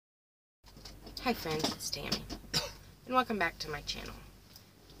Hi friends, it's Tammy, and welcome back to my channel.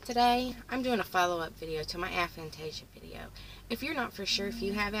 Today, I'm doing a follow-up video to my Aphantasia video. If you're not for sure if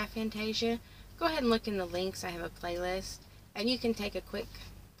you have Aphantasia, go ahead and look in the links. I have a playlist, and you can take a quick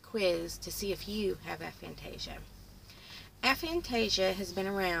quiz to see if you have Aphantasia. Aphantasia has been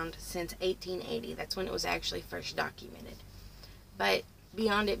around since 1880. That's when it was actually first documented. But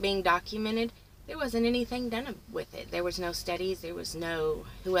beyond it being documented, there wasn't anything done with it. There was no studies. There was no,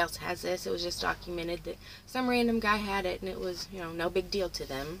 who else has this? It was just documented that some random guy had it, and it was, no big deal to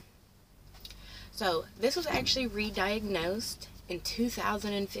them. So this was actually re-diagnosed in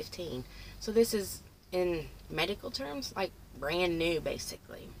 2015. So this is, in medical terms, like brand new,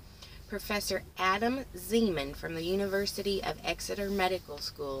 basically. Professor Adam Zeman from the University of Exeter Medical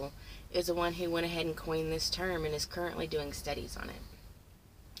School is the one who went ahead and coined this term and is currently doing studies on it.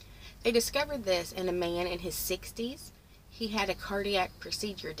 They discovered this in a man in his 60s. He had a cardiac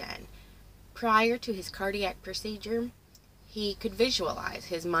procedure done. Prior to his cardiac procedure, he could visualize.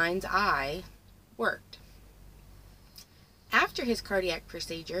 His mind's eye worked. After his cardiac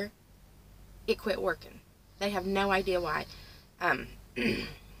procedure, it quit working. They have no idea why. And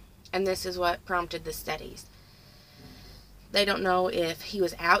this is what prompted the studies. They don't know if he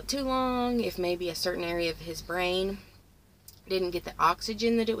was out too long, if maybe a certain area of his brain didn't get the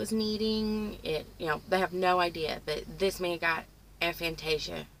oxygen that it was needing. They have no idea, but this man got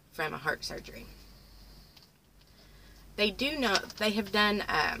aphantasia from a heart surgery. They do know, they have done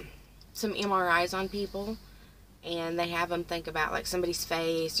some MRIs on people, and they have them think about like somebody's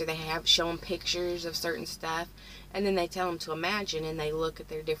face, or they show them pictures of certain stuff, and then they tell them to imagine, and they look at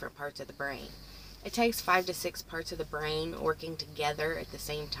their different parts of the brain. It takes 5 to 6 parts of the brain working together at the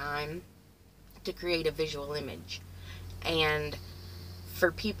same time to create a visual image. And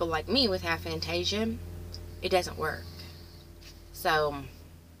for people like me with aphantasia, it doesn't work. So,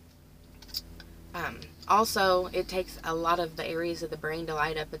 also, it takes a lot of the areas of the brain to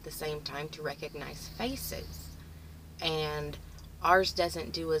light up at the same time to recognize faces. And ours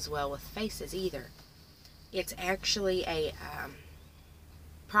doesn't do as well with faces either. It's actually a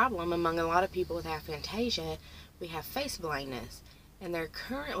problem among a lot of people with aphantasia. We have face blindness, and they're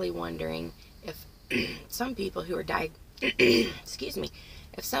currently wondering if some people who are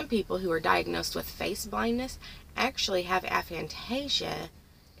if some people who are diagnosed with face blindness actually have aphantasia.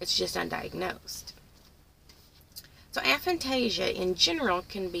 It's just undiagnosed. So aphantasia in general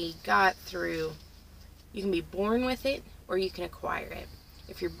can be got through, you can be born with it or you can acquire it.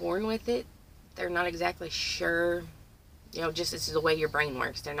 If you're born with it, they're not exactly sure, just this is the way your brain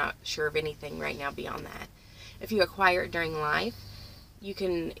works. They're not sure of anything right now beyond that. If you acquire it during life, you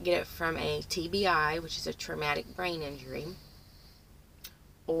can get it from a TBI, which is a traumatic brain injury.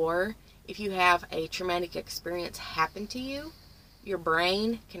 Or if you have a traumatic experience happen to you, your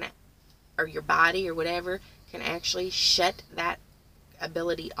brain can, or your body or whatever, can actually shut that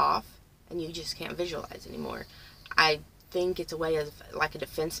ability off, and you just can't visualize anymore. I think it's a way of, like a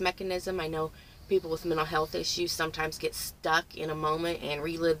defense mechanism. I know people with mental health issues sometimes get stuck in a moment and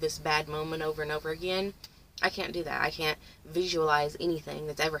relive this bad moment over and over again. I can't do that. I can't visualize anything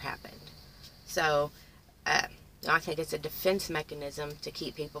that's ever happened. So, I think it's a defense mechanism to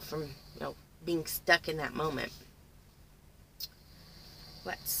keep people from, being stuck in that moment.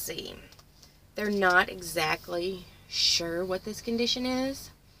 Let's see. They're not exactly sure what this condition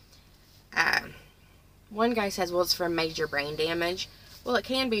is. One guy says, well, it's from major brain damage. Well, it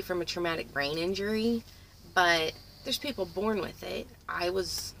can be from a traumatic brain injury, but there's people born with it. I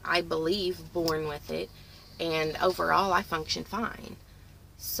believe, born with it. And overall, I function fine.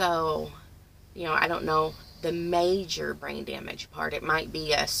 So, I don't know the major brain damage part. It might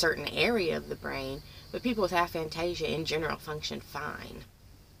be a certain area of the brain, but people with aphantasia in general function fine.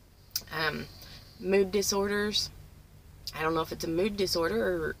 Mood disorders. I don't know if it's a mood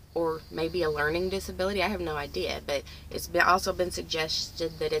disorder or maybe a learning disability. I have no idea, but it's also been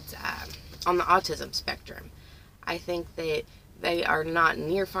suggested that it's on the autism spectrum. I think that they are not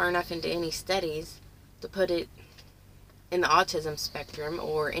near far enough into any studies to put it in the autism spectrum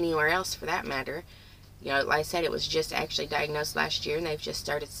or anywhere else for that matter. Like I said, it was just actually diagnosed last year, and they've just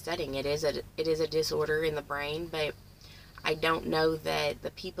started studying it. It is a disorder in the brain, but I don't know that the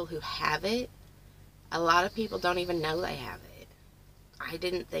people who have it, a lot of people don't even know they have it. I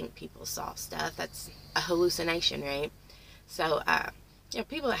didn't think people saw stuff. That's a hallucination, right? So,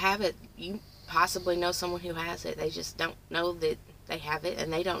 people that have it, you possibly know someone who has it. They just don't know that they have it,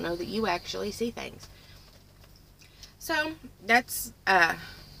 and they don't know that you actually see things. So that's a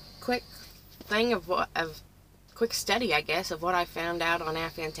quick thing quick study, I guess, of what I found out on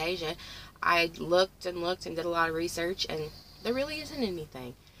aphantasia. I looked and looked and did a lot of research, and there really isn't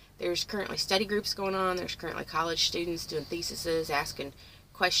anything. There's currently study groups going on. There's currently college students doing theses, asking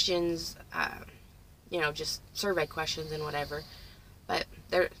questions, just survey questions and whatever. But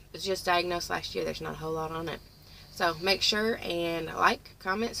it was just diagnosed last year. There's not a whole lot on it. So make sure and like,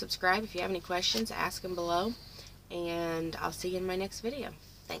 comment, subscribe. If you have any questions, ask them below. And I'll see you in my next video.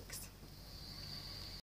 Thanks.